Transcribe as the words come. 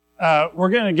We're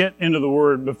going to get into the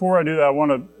Word. Before I do that,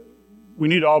 we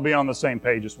need to all be on the same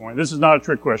page this morning. This is not a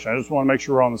trick question. I just want to make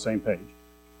sure we're on the same page.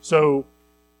 So,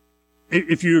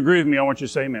 if you agree with me, I want you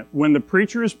to say amen. When the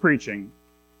preacher is preaching,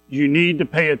 you need to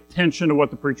pay attention to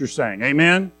what the preacher's saying.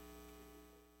 Amen?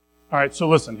 All right, so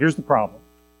listen, here's the problem.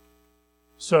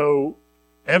 So,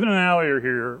 Evan and Allie are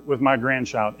here with my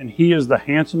grandchild, and he is the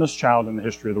handsomest child in the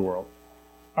history of the world.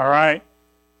 All right?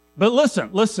 But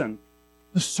listen.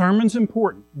 The sermon's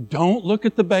important. Don't look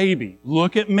at the baby.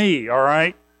 Look at me, all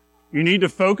right? You need to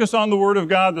focus on the Word of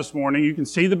God this morning. You can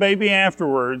see the baby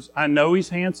afterwards. I know he's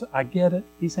handsome. I get it.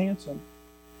 He's handsome.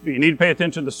 But you need to pay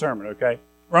attention to the sermon, okay?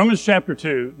 Romans chapter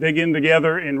 2. Dig in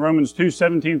together in Romans 2,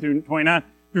 17 through 29. If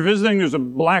you're visiting, there's a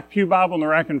black pew Bible in the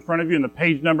rack in front of you, and the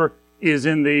page number is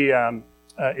in the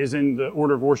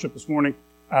order of worship this morning.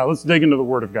 Let's dig into the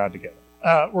Word of God together.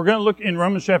 We're going to look in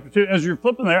Romans chapter 2. As you're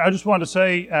flipping there, I just wanted to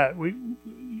say,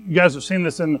 you guys have seen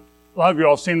this a lot of you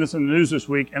all have seen this in the news this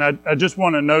week, and I just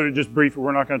want to note it just briefly.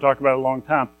 We're not going to talk about it a long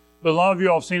time. But a lot of you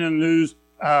all have seen in the news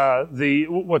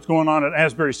what's going on at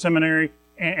Asbury Seminary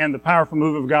and the powerful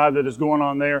move of God that is going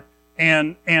on there.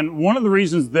 And one of the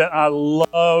reasons that I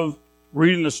love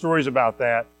reading the stories about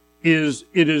that is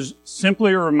it is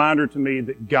simply a reminder to me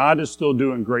that God is still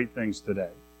doing great things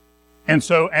today. And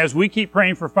so as we keep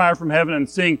praying for fire from heaven and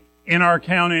seeing in our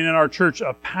county and in our church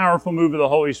a powerful move of the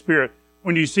Holy Spirit,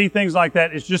 when you see things like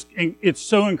that, it's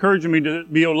so encouraging me to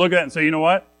be able to look at it and say, you know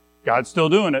what? God's still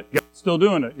doing it. God's still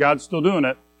doing it. God's still doing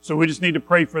it. So we just need to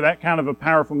pray for that kind of a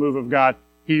powerful move of God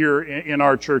here in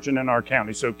our church and in our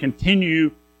county. So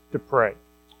continue to pray.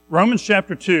 Romans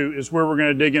chapter 2 is where we're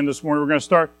going to dig in this morning. We're going to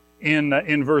start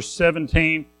in verse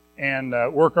 17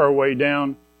 and work our way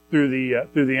down through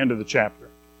the end of the chapter.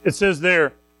 It says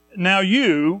there, now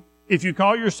you, if you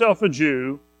call yourself a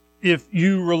Jew, if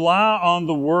you rely on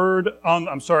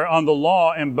the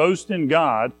law and boast in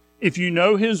God, if you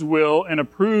know His will and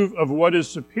approve of what is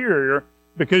superior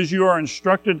because you are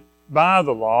instructed by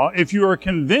the law, if you are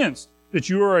convinced that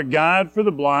you are a guide for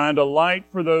the blind, a light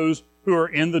for those who are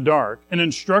in the dark, an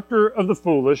instructor of the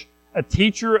foolish, a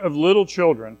teacher of little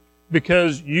children,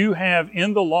 because you have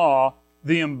in the law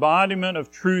the embodiment of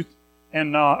truth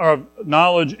and of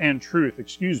knowledge and truth,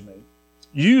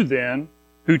 You then,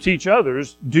 who teach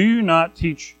others, do you not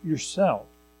teach yourself?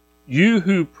 You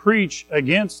who preach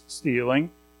against stealing,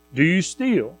 do you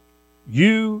steal?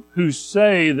 You who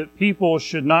say that people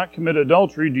should not commit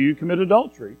adultery, do you commit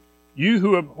adultery? You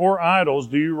who abhor idols,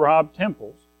 do you rob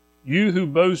temples? You who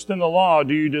boast in the law,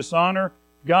 do you dishonor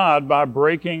God by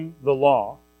breaking the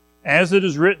law? As it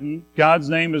is written, God's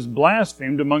name is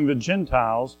blasphemed among the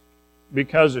Gentiles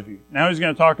because of you. Now he's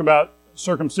going to talk about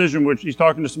circumcision, which he's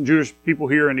talking to some Jewish people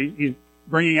here, and he's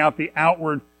bringing out the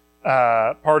outward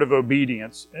part of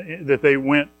obedience that they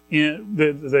went in,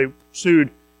 that they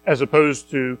pursued, as opposed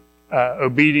to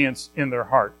obedience in their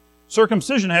heart.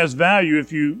 Circumcision has value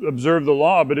if you observe the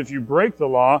law, but if you break the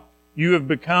law, you have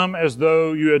become as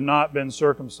though you had not been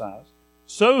circumcised.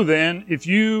 So then,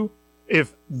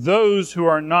 if those who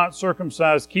are not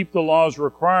circumcised keep the law's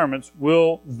requirements,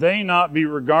 will they not be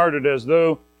regarded as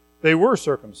though they were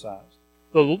circumcised?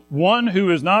 The one who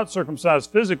is not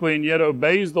circumcised physically and yet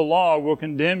obeys the law will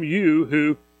condemn you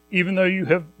who, even though you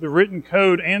have the written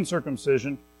code and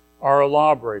circumcision, are a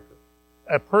lawbreaker.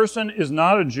 A person is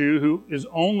not a Jew a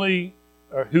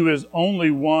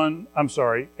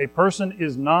person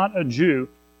is not a Jew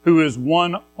who is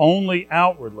one only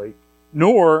outwardly,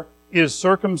 nor is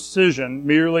circumcision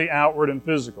merely outward and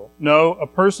physical. No, a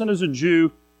person is a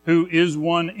Jew who is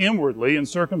one inwardly, and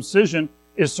circumcision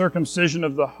is circumcision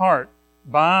of the heart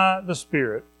by the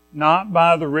Spirit, not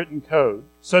by the written code.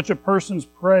 Such a person's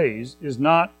praise is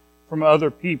not from other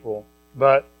people,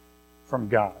 but from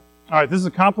God. All right, this is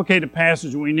a complicated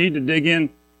passage, and we need to dig in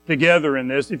together in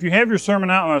this. If you have your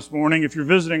sermon outline this morning, if you're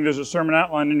visiting, there's a sermon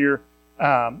outline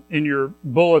in your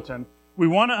bulletin. We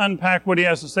want to unpack what he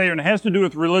has to say, and it has to do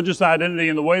with religious identity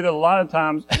and the way that a lot of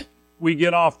times we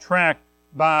get off track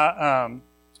by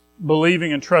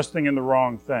believing and trusting in the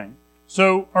wrong thing.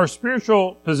 So our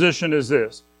spiritual position is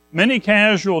this. Many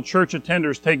casual church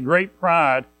attenders take great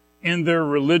pride in their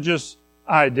religious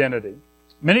identity.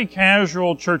 Many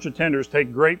casual church attenders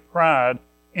take great pride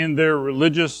in their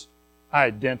religious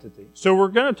identity. So we're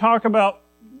going to talk about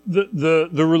the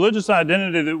religious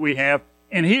identity that we have.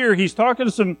 And here he's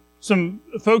talking to some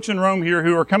folks in Rome here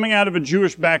who are coming out of a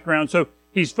Jewish background. So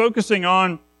he's focusing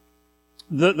on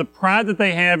the pride that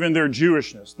they have in their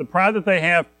Jewishness, the pride that they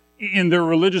have in their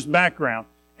religious background.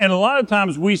 And a lot of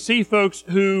times we see folks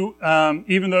who,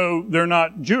 even though they're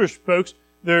not Jewish folks,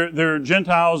 they're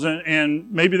Gentiles,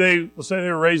 and maybe let's say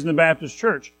they were raised in the Baptist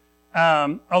church.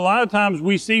 a lot of times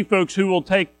we see folks who will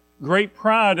take great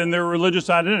pride in their religious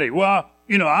identity. Well,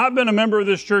 I've been a member of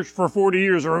this church for 40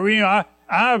 years, or,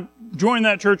 I joined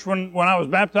that church when I was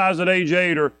baptized at age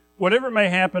 8, or whatever it may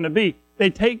happen to be. They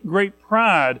take great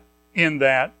pride in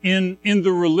that, in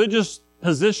the religious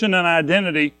position and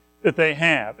identity that they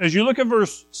have. As you look at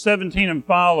verse 17 and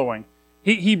following,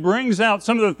 he brings out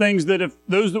some of the things that if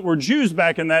those that were Jews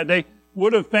back in that day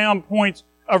would have found points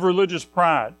of religious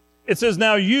pride. It says,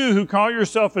 now you who call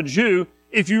yourself a Jew,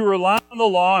 if you rely on the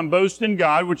law and boast in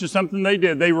God, which is something they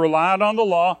did, they relied on the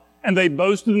law and they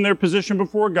boasted in their position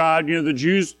before God. The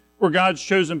Jews were God's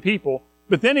chosen people.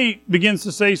 But then he begins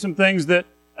to say some things that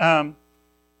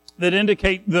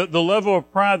indicate the level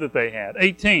of pride that they had.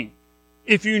 18,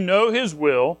 if you know His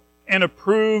will and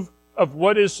approve of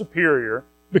what is superior,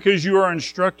 because you are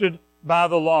instructed by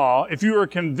the law, if you are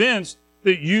convinced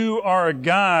that you are a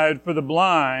guide for the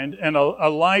blind and a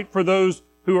light for those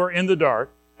who are in the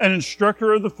dark, an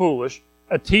instructor of the foolish,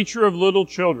 a teacher of little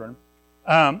children.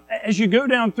 As you go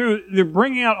down through, they're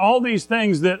bringing out all these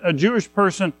things that a Jewish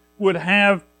person would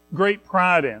have great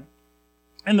pride in.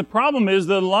 And the problem is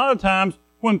that a lot of times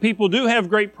when people do have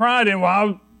great pride in, well,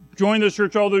 I joined this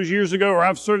church all those years ago, or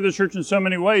I've served this church in so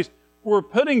many ways, we're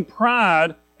putting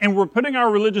pride and we're putting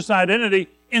our religious identity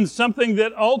in something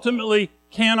that ultimately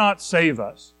cannot save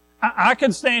us. I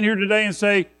could stand here today and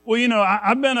say, well,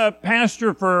 I've been a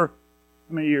pastor for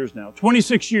how many years now?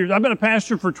 26 years. I've been a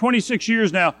pastor for 26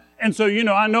 years now. And so,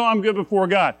 I know I'm good before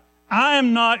God. I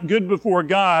am not good before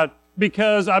God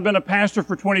because I've been a pastor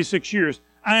for 26 years.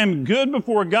 I am good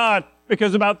before God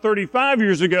because about 35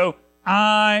 years ago,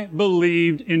 I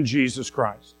believed in Jesus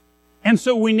Christ. And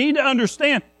so we need to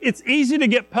understand, it's easy to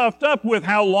get puffed up with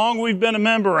how long we've been a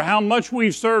member or how much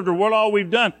we've served or what all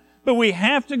we've done. But we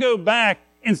have to go back,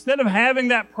 instead of having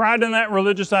that pride in that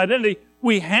religious identity,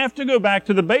 we have to go back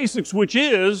to the basics, which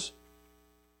is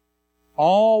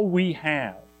all we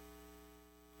have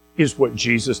is what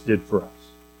Jesus did for us.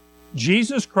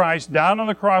 Jesus Christ died on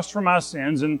the cross for my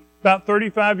sins, and about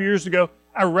 35 years ago,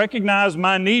 I recognized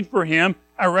my need for Him.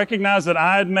 I recognized that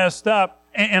I had messed up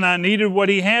and I needed what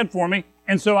He had for me.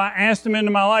 And so I asked Him into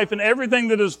my life, and everything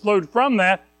that has flowed from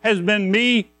that has been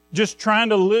me just trying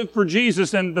to live for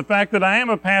Jesus. And the fact that I am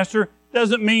a pastor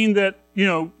doesn't mean that,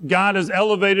 God has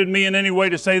elevated me in any way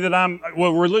to say that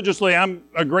religiously I'm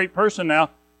a great person now.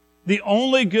 The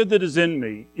only good that is in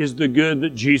me is the good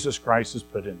that Jesus Christ has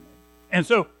put in me. And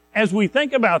so as we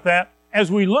think about that, as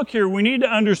we look here, we need to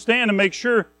understand and make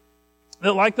sure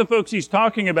that, like the folks he's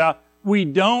talking about, we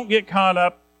don't get caught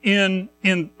up in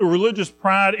religious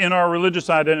pride in our religious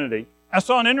identity. I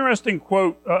saw an interesting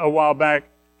quote a while back.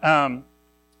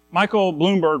 Michael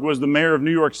Bloomberg was the mayor of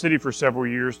New York City for several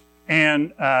years,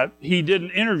 and he did an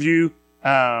interview.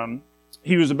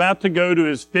 He was about to go to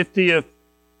his 50th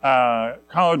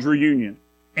college reunion,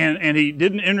 and he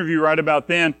did an interview right about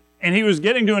then, and he was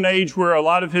getting to an age where a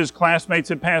lot of his classmates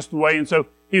had passed away, and so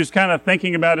he was kind of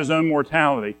thinking about his own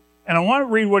mortality. And I want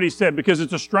to read what he said because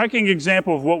it's a striking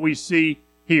example of what we see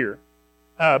here.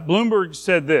 Bloomberg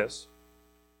said this.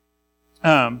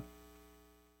 The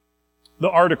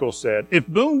article said, if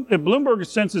Bloomberg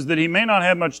senses that he may not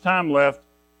have much time left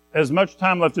as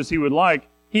he would like,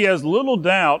 he has little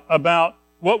doubt about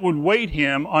what would wait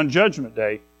him on Judgment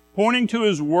Day. Pointing to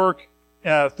his work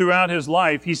throughout his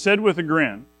life, he said with a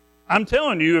grin, I'm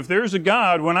telling you, if there's a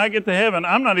God, when I get to heaven,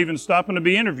 I'm not even stopping to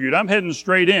be interviewed. I'm heading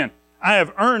straight in. I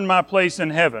have earned my place in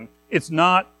heaven. It's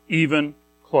not even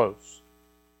close.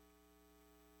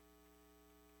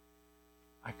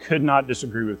 I could not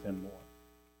disagree with him more.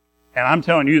 And I'm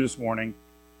telling you this morning,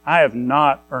 I have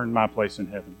not earned my place in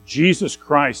heaven. Jesus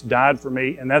Christ died for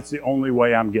me, and that's the only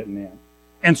way I'm getting in.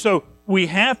 And so we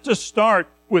have to start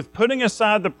with putting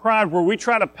aside the pride where we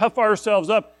try to puff ourselves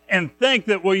up and think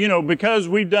that, because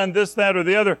we've done this, that, or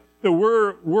the other, that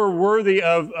we're worthy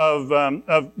of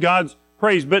God's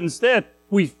praise. But instead,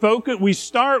 we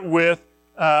start with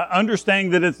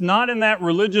understanding that it's not in that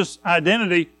religious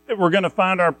identity that we're going to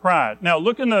find our pride. Now,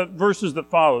 look in the verses that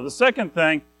follow. The second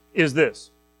thing is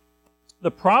this.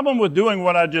 The problem with doing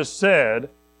what I just said,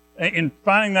 in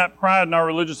finding that pride in our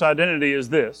religious identity, is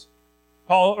this.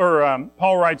 Paul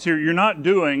writes here, you're not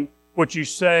doing what you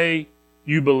say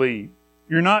you believe.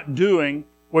 You're not doing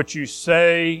what you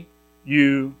say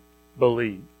you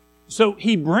believe. So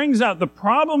he brings out the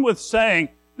problem with saying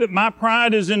that my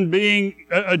pride is in being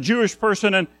a Jewish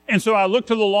person, and so I look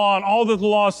to the law and all that the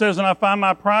law says, and I find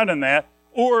my pride in that.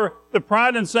 Or the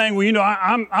pride in saying,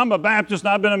 I'm a Baptist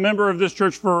and I've been a member of this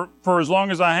church for as long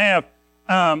as I have.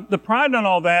 The pride in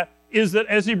all that is that,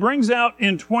 as he brings out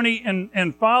in 20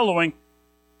 and following,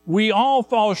 we all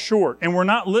fall short, and we're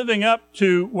not living up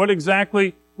to what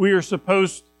exactly we are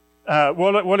supposed,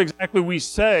 what exactly we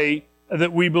say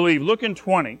that we believe. Look in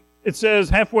 20. It says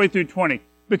halfway through 20,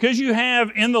 because you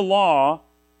have in the law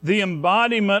the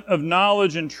embodiment of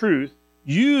knowledge and truth,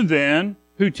 you then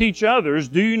who teach others,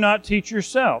 do you not teach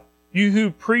yourself? You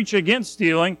who preach against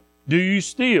stealing, do you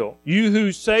steal? You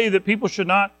who say that people should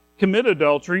not commit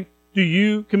adultery, do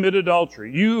you commit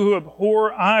adultery? You who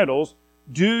abhor idols,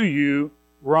 do you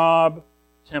rob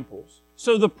temples?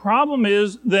 So the problem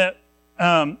is that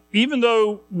even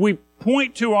though we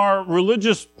point to our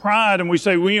religious pride and we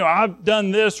say, well, I've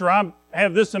done this or I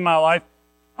have this in my life,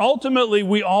 ultimately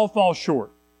we all fall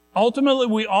short. Ultimately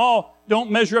we all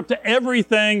don't measure up to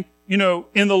everything. In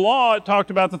the law it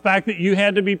talked about the fact that you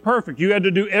had to be perfect. You had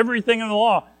to do everything in the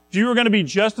law. If you were going to be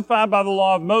justified by the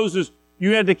law of Moses,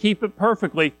 you had to keep it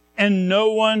perfectly, and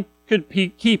no one could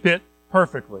keep it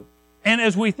perfectly. And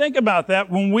as we think about that,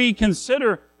 when we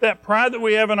consider that pride that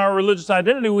we have in our religious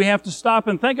identity, we have to stop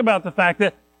and think about the fact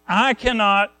that I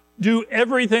cannot do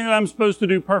everything that I'm supposed to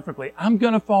do perfectly. I'm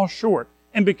going to fall short.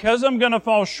 And because I'm going to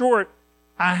fall short,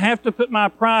 I have to put my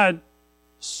pride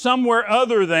somewhere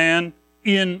other than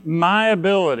in my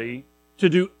ability to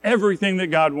do everything that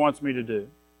God wants me to do.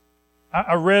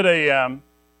 I read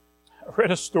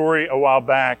a story a while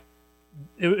back.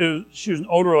 She was an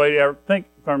older lady. I think,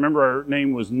 if I remember, her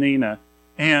name was Nina,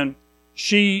 and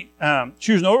she was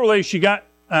an older lady. She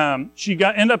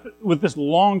ended up with this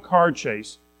long car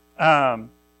chase.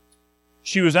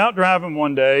 She was out driving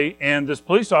one day, and this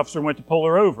police officer went to pull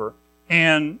her over,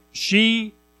 and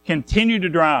she continued to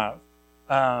drive.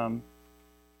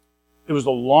 It was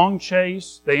a long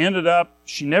chase.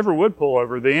 She never would pull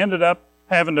over. They ended up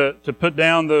having to put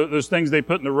down those things they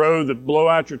put in the road that blow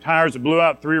out your tires. It blew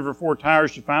out 3 or 4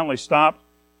 tires. She finally stopped.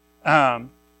 The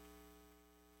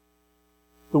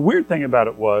weird thing about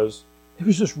it was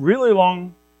this really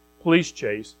long police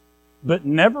chase, but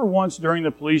never once during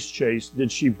the police chase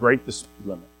did she break the speed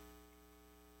limit.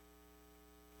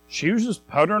 She was just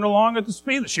puttering along at the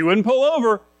speed. She wouldn't pull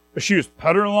over, but she was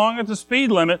puttering along at the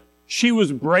speed limit. She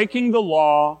was breaking the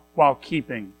law while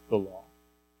keeping the law.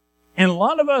 And a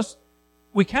lot of us,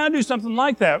 we kind of do something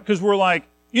like that because we're like,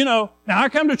 now I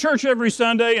come to church every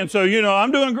Sunday, and so,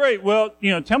 I'm doing great. Well,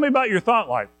 tell me about your thought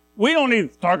life. We don't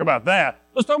need to talk about that.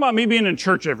 Let's talk about me being in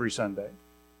church every Sunday.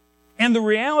 And the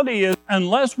reality is,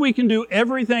 unless we can do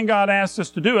everything God asks us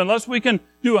to do, unless we can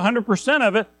do 100%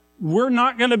 of it, we're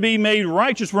not going to be made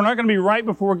righteous. We're not going to be right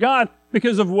before God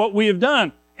because of what we have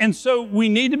done. And so we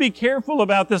need to be careful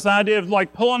about this idea of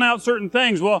like pulling out certain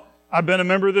things. Well, I've been a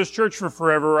member of this church for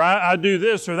forever. Or I do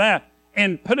this or that.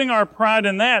 And putting our pride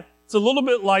in that, it's a little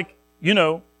bit like,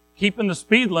 keeping the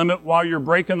speed limit while you're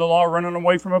breaking the law, running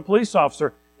away from a police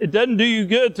officer. It doesn't do you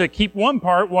good to keep one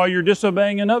part while you're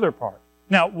disobeying another part.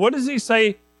 Now, what does he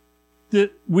say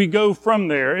that we go from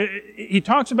there? He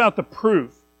talks about the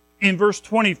proof in verse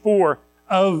 24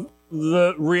 of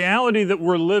the reality that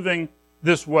we're living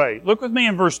this way. Look with me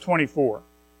in verse 24.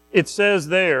 It says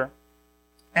there,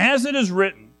 as it is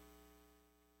written,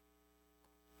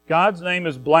 God's name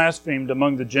is blasphemed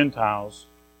among the Gentiles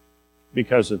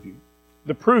because of you.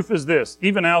 The proof is this: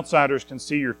 even outsiders can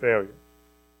see your failure.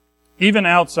 Even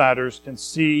outsiders can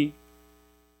see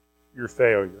your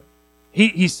failure.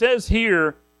 He says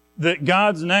here that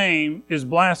God's name is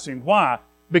blasphemed. Why?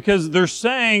 Because they're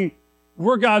saying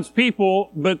we're God's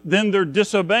people, but then they're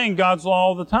disobeying God's law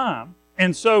all the time.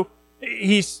 And so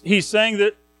he's saying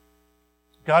that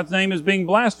God's name is being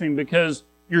blasphemed because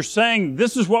you're saying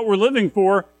this is what we're living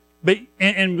for,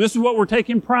 and this is what we're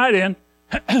taking pride in,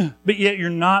 but yet you're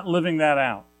not living that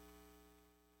out.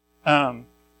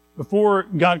 Before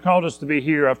God called us to be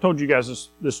here, I've told you guys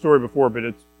this story before, but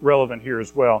it's relevant here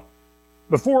as well.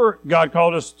 Before God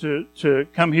called us to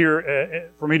come here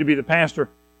for me to be the pastor,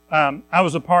 I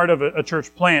was a part of a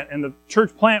church plant, and the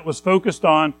church plant was focused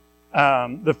on,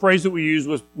 the phrase that we used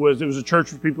was it was a church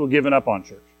for people who had given up on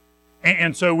church.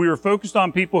 And so we were focused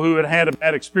on people who had had a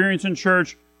bad experience in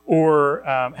church or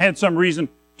had some reason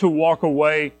to walk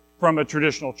away from a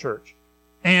traditional church.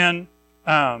 And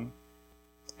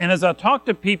as I talked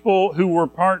to people who were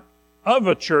part of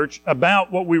a church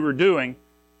about what we were doing,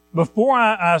 before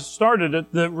I started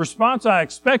it, the response I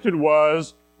expected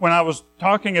was, when I was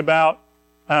talking about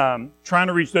trying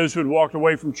to reach those who had walked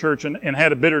away from church and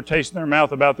had a bitter taste in their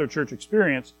mouth about their church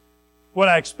experience, what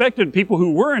I expected people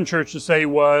who were in church to say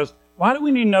was, why do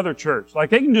we need another church? Like,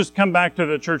 they can just come back to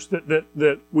the church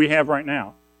that we have right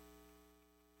now.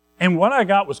 And what I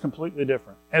got was completely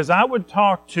different. As I would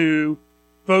talk to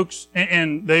folks,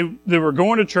 and they were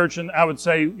going to church, and I would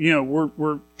say,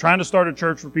 we're trying to start a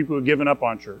church for people who have given up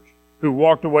on church. who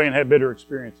walked away and had bitter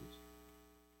experiences.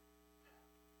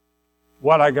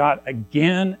 What I got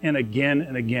again and again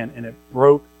and again, and it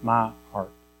broke my heart,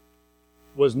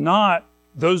 was not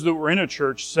those that were in a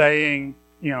church saying,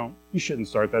 you shouldn't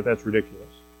start that, that's ridiculous.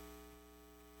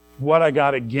 What I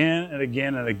got again and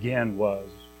again and again was,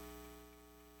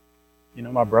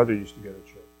 my brother used to go to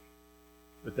church,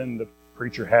 but then the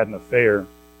preacher had an affair,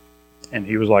 and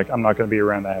he was like, I'm not going to be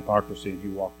around that hypocrisy, and he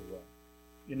walked away.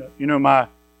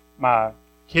 My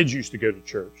kids used to go to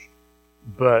church,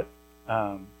 but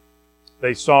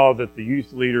they saw that the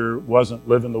youth leader wasn't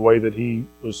living the way that he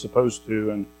was supposed to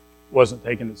and wasn't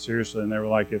taking it seriously, and they were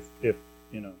like, if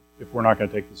we're not going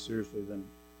to take this seriously, then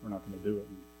we're not going to do it,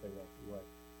 and they walked away.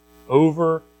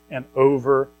 Over and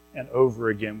over and over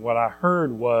again, what I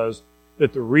heard was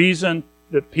that the reason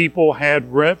that people had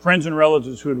friends and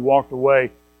relatives who had walked away,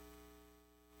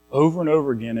 over and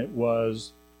over again, it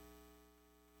was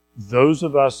those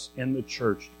of us in the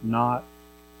church not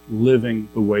living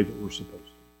the way that we're supposed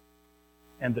to.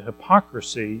 And the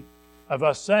hypocrisy of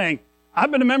us saying,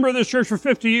 I've been a member of this church for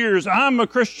 50 years. I'm a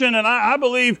Christian, and I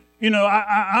believe,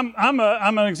 I'm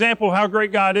an example of how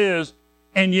great God is,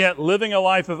 and yet living a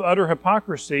life of utter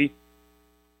hypocrisy,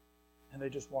 and they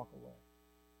just walk away.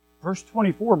 Verse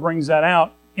 24 brings that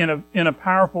out in a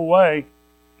powerful way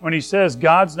when he says,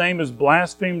 God's name is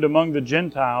blasphemed among the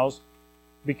Gentiles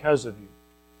because of you.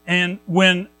 And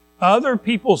when other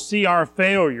people see our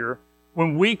failure,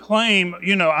 when we claim,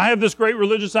 I have this great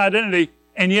religious identity,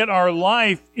 and yet our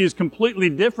life is completely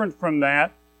different from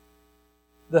that,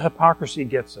 the hypocrisy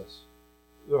gets us.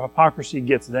 The hypocrisy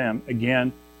gets them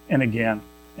again and again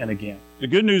and again. The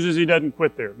good news is he doesn't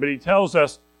quit there, but he tells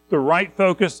us the right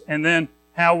focus and then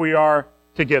how we are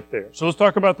to get there. So let's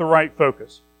talk about the right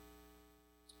focus.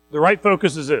 The right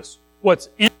focus is this. What's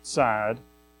inside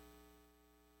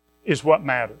is what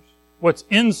matters. What's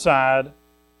inside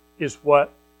is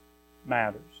what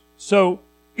matters. So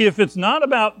if it's not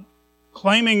about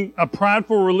claiming a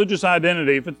prideful religious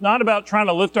identity, if it's not about trying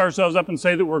to lift ourselves up and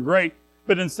say that we're great,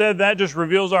 but instead that just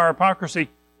reveals our hypocrisy,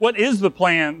 what is the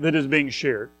plan that is being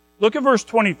shared? Look at verse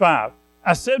 25.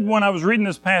 I said when I was reading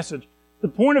this passage, the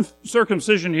point of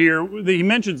circumcision here, he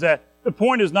mentions that the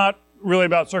point is not really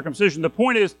about circumcision. The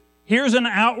point is, here's an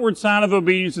outward sign of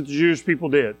obedience that the Jewish people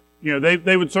did.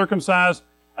 They would circumcise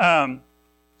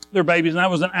their babies, and that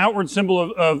was an outward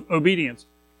symbol of obedience.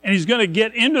 And he's going to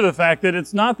get into the fact that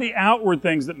it's not the outward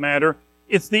things that matter,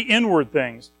 it's the inward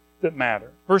things that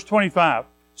matter. Verse 25,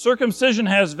 circumcision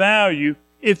has value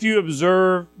if you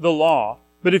observe the law,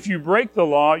 but if you break the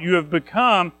law, you have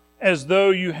become as though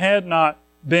you had not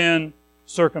been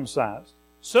circumcised.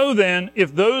 So then,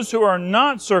 if those who are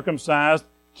not circumcised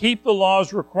keep the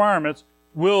law's requirements,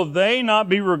 will they not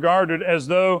be regarded as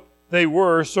though they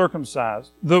were circumcised?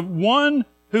 The one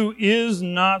who is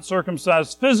not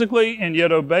circumcised physically and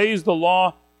yet obeys the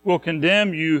law will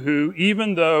condemn you who,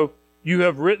 even though you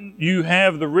have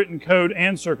the written code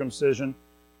and circumcision,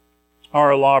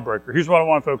 are a lawbreaker. Here's what I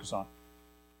want to focus on.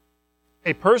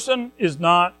 A person is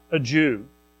not a Jew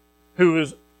who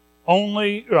is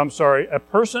a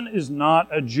person is not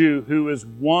a Jew who is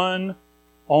one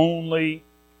only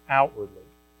outwardly,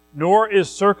 nor is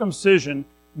circumcision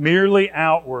merely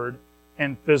outward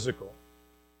and physical.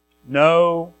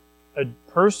 No, a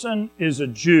person is a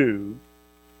Jew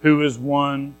who is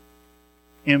one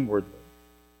inwardly.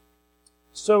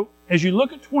 So, as you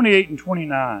look at 28 and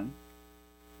 29,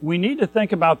 we need to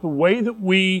think about the way that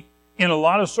we, in a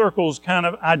lot of circles, kind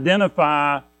of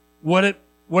identify what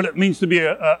it means to be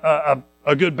a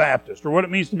good Baptist or what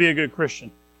it means to be a good Christian.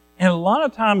 And a lot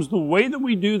of times the way that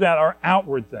we do that are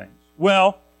outward things.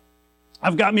 Well,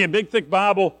 I've got me a big thick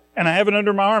Bible and I have it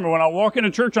under my arm, and when I walk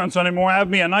into church on Sunday morning, I have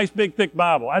me a nice big thick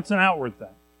Bible. That's an outward thing.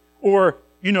 Or,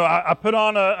 I put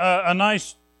on a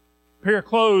nice pair of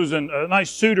clothes and a nice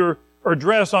suit or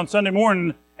dress on Sunday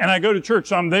morning, and I go to church,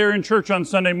 so I'm there in church on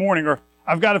Sunday morning. Or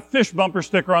I've got a fish bumper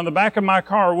sticker on the back of my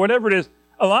car, or whatever it is.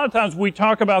 A lot of times we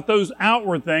talk about those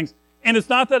outward things, and it's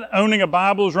not that owning a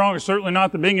Bible is wrong. It's certainly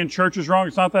not that being in church is wrong.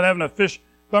 It's not that having a fish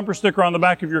bumper sticker on the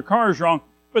back of your car is wrong.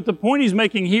 But the point he's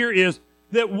making here is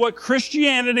that what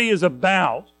Christianity is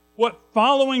about, what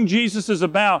following Jesus is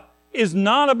about, is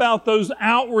not about those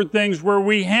outward things where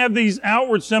we have these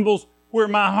outward symbols where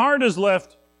my heart is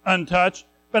left untouched,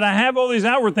 but I have all these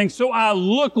outward things so I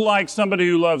look like somebody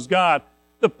who loves God.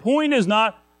 The point is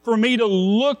not for me to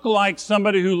look like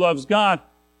somebody who loves God.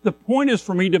 The point is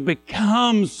for me to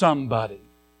become somebody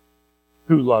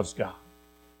who loves God.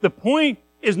 The point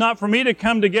is not for me to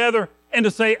come together and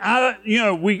to say,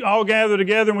 we all gather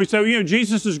together and we say,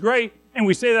 Jesus is great, and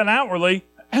we say that outwardly.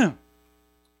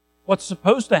 What's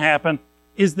supposed to happen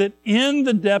is that in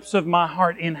the depths of my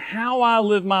heart, in how I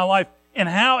live my life, and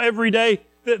how every day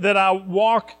that I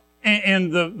walk,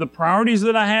 and the priorities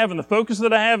that I have, and the focus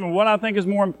that I have, and what I think is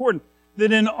more important,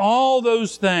 that in all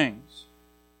those things,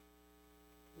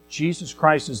 Jesus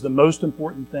Christ is the most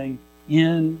important thing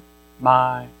in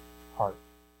my heart.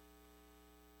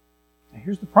 Now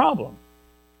here's the problem.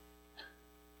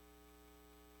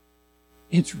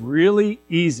 It's really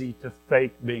easy to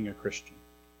fake being a Christian.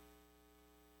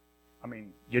 I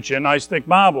mean, get you a nice thick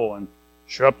Bible and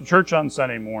show up to church on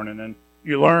Sunday morning, and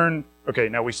you learn, okay,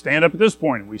 now we stand up at this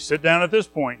point and we sit down at this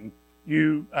point, and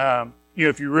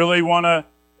if you really want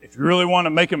to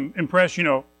make them impress,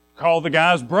 call the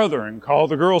guy's brother and call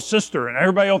the girl's sister, and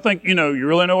everybody will think, you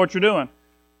really know what you're doing.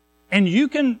 And you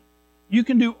can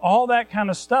do all that kind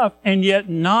of stuff and yet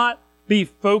not be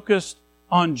focused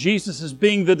on Jesus as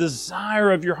being the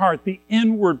desire of your heart, the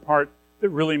inward part that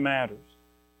really matters.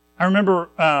 I remember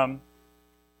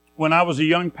when I was a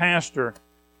young pastor,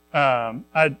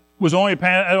 I'd only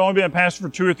been a pastor for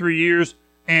 2 or 3 years,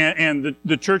 and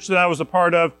the church that I was a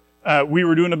part of, we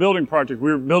were doing a building project.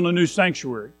 We were building a new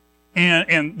sanctuary,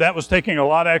 and that was taking a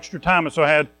lot of extra time. And so I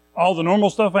had all the normal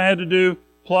stuff I had to do,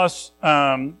 plus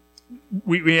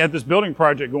we had this building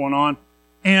project going on,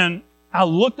 and I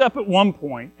looked up at one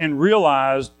point and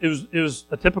realized it was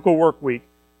a typical work week.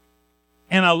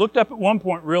 And I looked up at one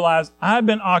point and realized I'd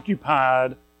been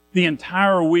occupied the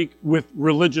entire week with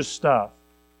religious stuff.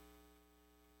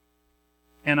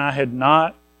 And I had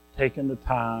not taken the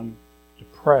time to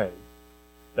pray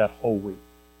that whole week.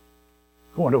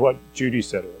 Going to what Judy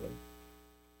said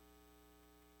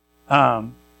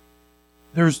earlier.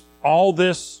 There's all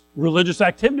this religious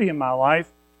activity in my life,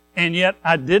 and yet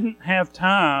I didn't have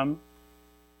time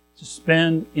to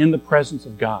spend in the presence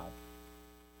of God,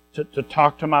 to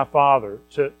talk to my Father,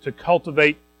 to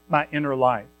cultivate my inner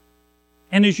life.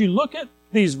 And as you look at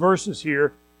these verses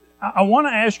here, I want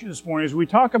to ask you this morning, as we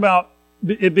talk about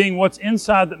it being what's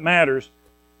inside that matters,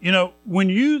 when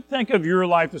you think of your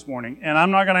life this morning, and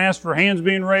I'm not going to ask for hands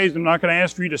being raised, I'm not going to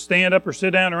ask for you to stand up or sit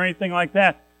down or anything like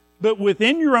that, but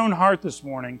within your own heart this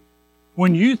morning,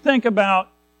 when you think about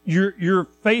your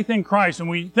faith in Christ, and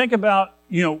when you think about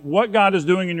what God is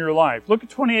doing in your life, look at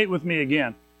 28 with me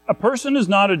again. A person is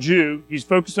not a Jew. He's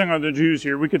focusing on the Jews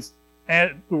here. We could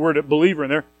add the word believer in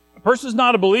there. A person is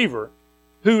not a believer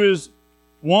who is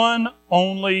one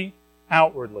only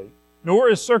outwardly, nor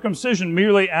is circumcision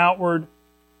merely outward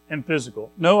and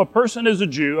physical. No, a person is a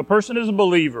Jew. A person is a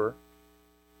believer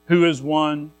who is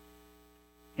one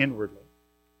inwardly.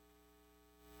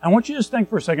 I want you to just think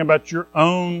for a second about your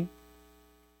own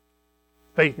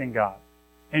faith in God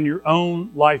and your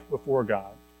own life before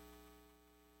God.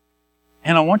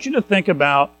 And I want you to think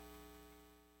about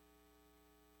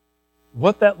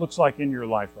what that looks like in your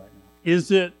life right now. Is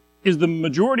the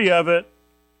majority of it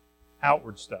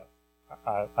outward stuff?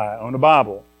 I own a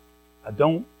Bible. I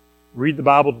don't read the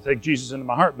Bible to take Jesus into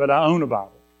my heart, but I own a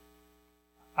Bible.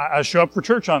 I show up for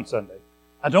church on Sunday.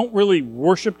 I don't really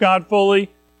worship God fully.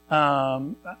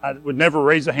 I would never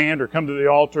raise a hand or come to the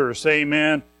altar or say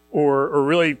amen or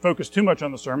really focus too much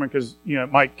on the sermon because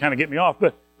it might kind of get me off.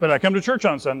 But I come to church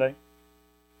on Sunday.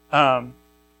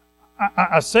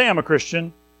 I say I'm a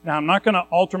Christian. Now, I'm not going to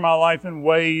alter my life in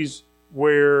ways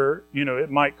where, it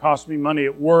might cost me money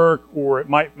at work or it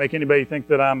might make anybody think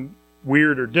that I'm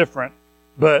weird or different.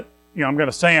 But, I'm going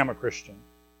to say I'm a Christian.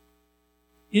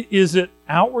 Is it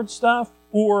outward stuff,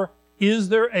 or is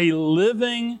there a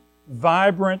living,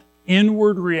 vibrant,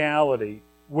 inward reality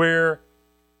where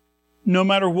no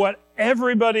matter what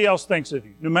everybody else thinks of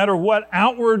you, no matter what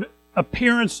outward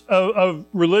appearance of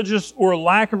religious or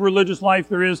lack of religious life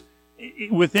there is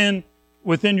within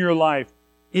your life,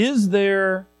 is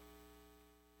there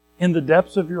in the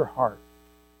depths of your heart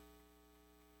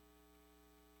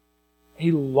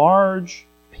a large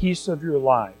piece of your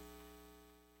life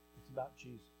that's about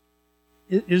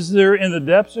Jesus? Is there in the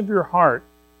depths of your heart,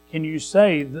 can you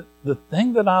say that the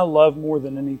thing that I love more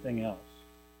than anything else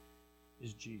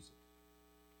is Jesus?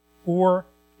 Or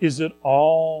is it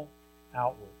all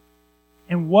outward?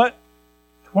 And what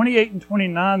 28 and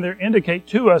 29 there indicate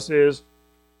to us is,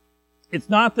 it's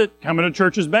not that coming to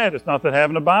church is bad. It's not that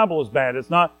having a Bible is bad. It's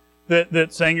not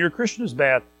that saying you're a Christian is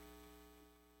bad.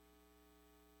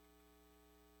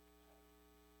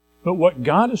 But what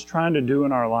God is trying to do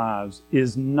in our lives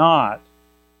is not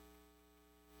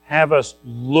have us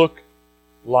look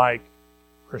like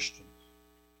Christians.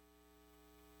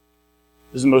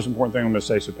 This is the most important thing I'm going to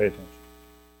say, so pay attention.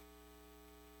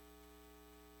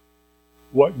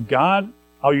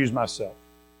 I'll use myself.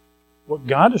 What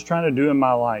God is trying to do in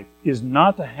my life is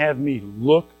not to have me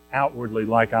look outwardly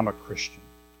like I'm a Christian.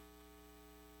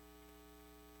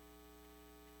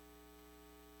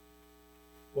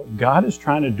 What God is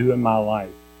trying to do in my life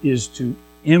is to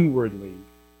inwardly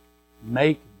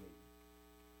make me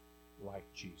like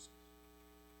Jesus.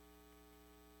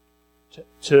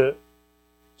 To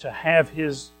have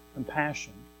His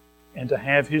compassion and to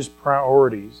have His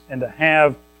priorities and to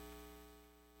have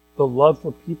the love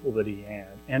for people that He had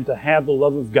and to have the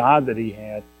love of God that He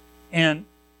had. And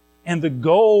the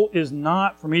goal is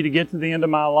not for me to get to the end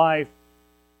of my life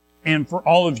and for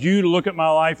all of you to look at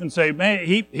my life and say, man,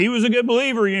 he was a good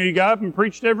believer. You know, he got up and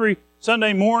preached every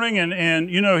Sunday morning and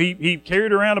you know, he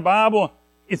carried around a Bible.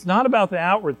 It's not about the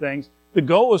outward things. The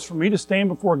goal is for me to stand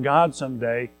before God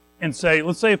someday and say,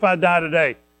 let's say if I die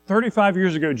today, 35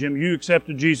 years ago, Jim, you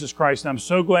accepted Jesus Christ, and I'm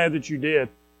so glad that you did.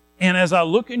 And as I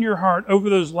look in your heart over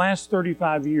those last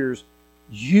 35 years,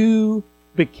 you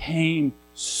became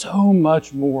so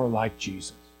much more like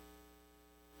Jesus.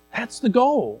 That's the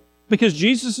goal. Because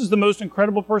Jesus is the most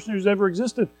incredible person who's ever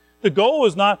existed. The goal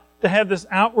is not to have this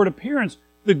outward appearance.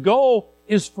 The goal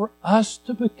is for us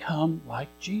to become like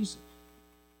Jesus.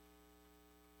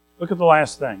 Look at the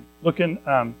last thing. Look in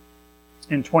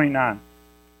 29.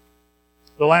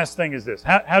 The last thing is this.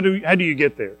 How do you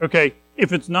get there? Okay,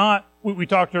 if it's not, we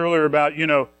talked earlier about, you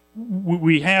know,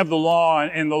 we have the law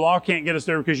and the law can't get us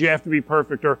there because you have to be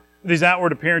perfect, or these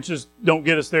outward appearances don't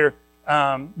get us there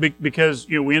because,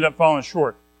 you know, we end up falling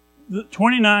short.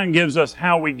 29 gives us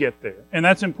how we get there. And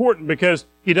that's important because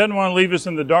he doesn't want to leave us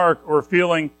in the dark or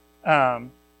feeling as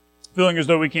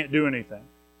though we can't do anything.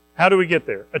 How do we get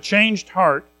there? A changed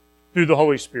heart through the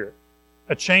Holy Spirit.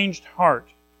 A changed heart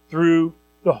through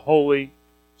the Holy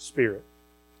Spirit.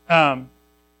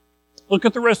 Look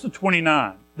at the rest of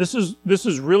 29. This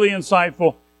is really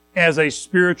insightful as a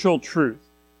spiritual truth.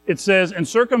 It says, and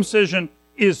circumcision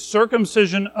is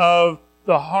circumcision of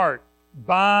the heart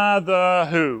by the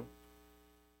who?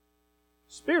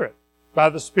 Spirit. By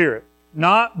the Spirit.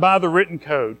 Not by the written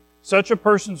code. Such a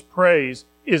person's praise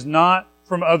is not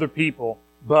from other people,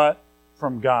 but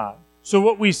from God. So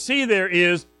what we see there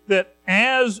is that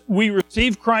as we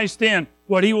receive Christ in,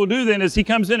 what He will do then is He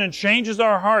comes in and changes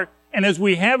our heart. And as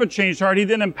we have a changed heart, He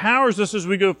then empowers us as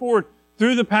we go forward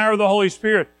through the power of the Holy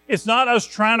Spirit. It's not us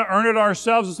trying to earn it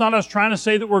ourselves. It's not us trying to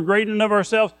say that we're great in and of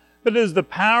ourselves, but it is the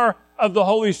power of the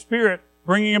Holy Spirit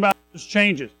bringing about those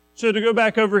changes. So to go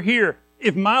back over here,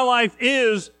 if my life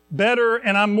is better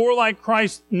and I'm more like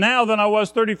Christ now than I was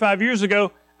 35 years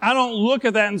ago, I don't look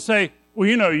at that and say, well,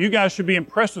 you know, you guys should be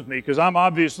impressed with me because I'm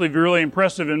obviously really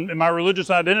impressive and my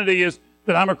religious identity is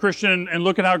that I'm a Christian and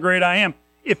look at how great I am.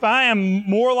 If I am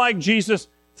more like Jesus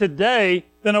today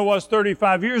than I was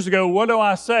 35 years ago, what do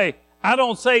I say? I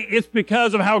don't say it's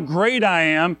because of how great I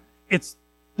am. This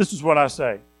is what I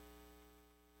say.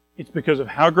 It's because of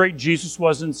how great Jesus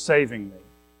was in saving me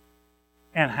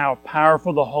and how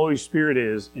powerful the Holy Spirit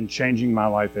is in changing my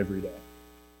life every day.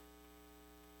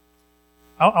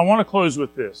 I want to close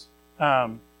with this.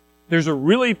 There's a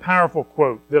really powerful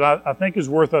quote that I think is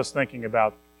worth us thinking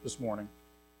about this morning.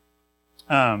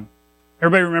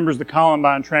 Everybody remembers the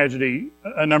Columbine tragedy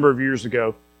a number of years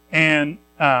ago. And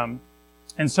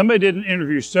somebody did an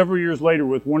interview several years later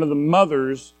with one of the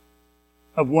mothers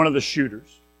of one of the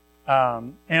shooters.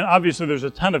 And obviously there's a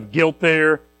ton of guilt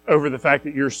there over the fact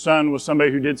that your son was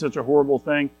somebody who did such a horrible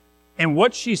thing. And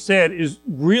what she said is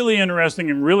really interesting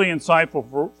and really insightful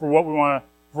for what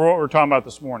we're talking about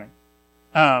this morning.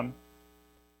 So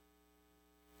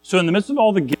in the midst of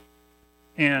all the guilt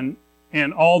and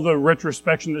all the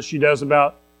retrospection that she does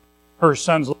about her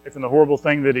son's life and the horrible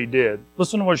thing that he did,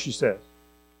 listen to what she says.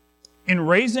 In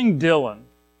raising Dylan,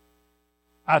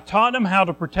 I taught him how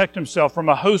to protect himself from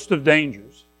a host of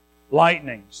dangers: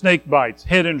 lightning, snake bites,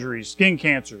 head injuries, skin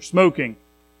cancer, smoking,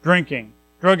 drinking,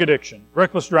 drug addiction,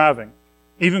 reckless driving,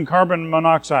 even carbon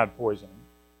monoxide poisoning.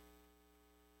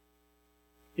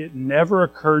 It never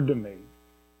occurred to me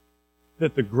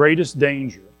that the greatest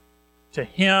danger to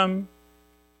him,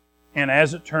 and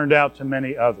as it turned out to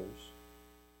many others,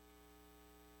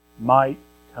 might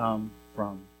come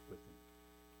from within.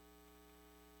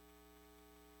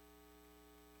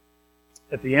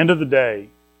 At the end of the day,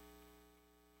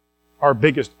 our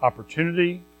biggest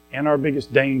opportunity and our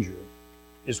biggest danger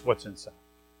is what's inside.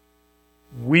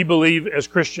 We believe as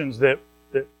Christians that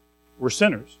we're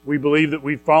sinners. We believe that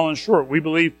we've fallen short. We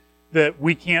believe that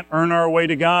we can't earn our way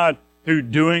to God through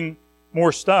doing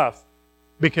more stuff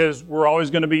because we're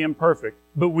always going to be imperfect.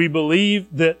 But we believe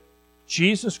that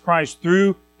Jesus Christ,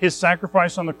 through His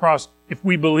sacrifice on the cross, if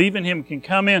we believe in Him, can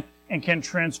come in and can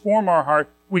transform our heart.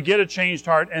 We get a changed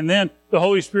heart, and then the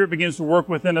Holy Spirit begins to work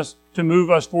within us to move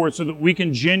us forward so that we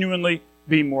can genuinely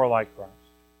be more like Christ.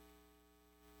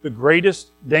 The greatest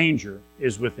danger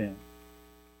is within.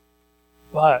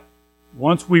 But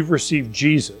once we've received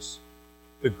Jesus,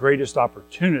 the greatest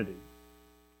opportunity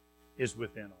is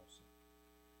within also.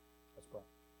 Let's pray.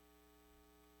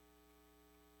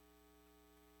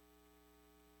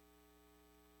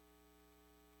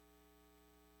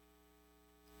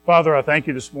 Father, I thank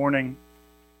you this morning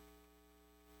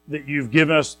that you've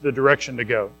given us the direction to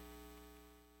go.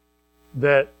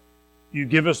 That you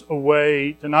give us a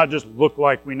way to not just look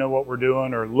like we know what we're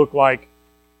doing or look like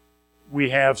we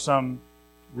have some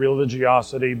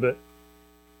religiosity, but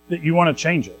that you want to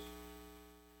change us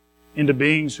into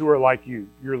beings who are like you.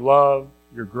 Your love,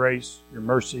 your grace, your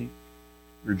mercy,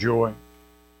 your joy.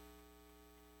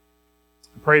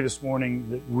 I pray this morning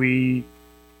that we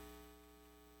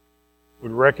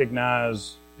would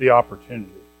recognize the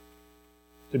opportunity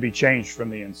to be changed from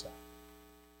the inside.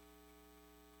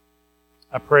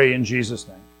 I pray in Jesus'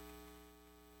 name.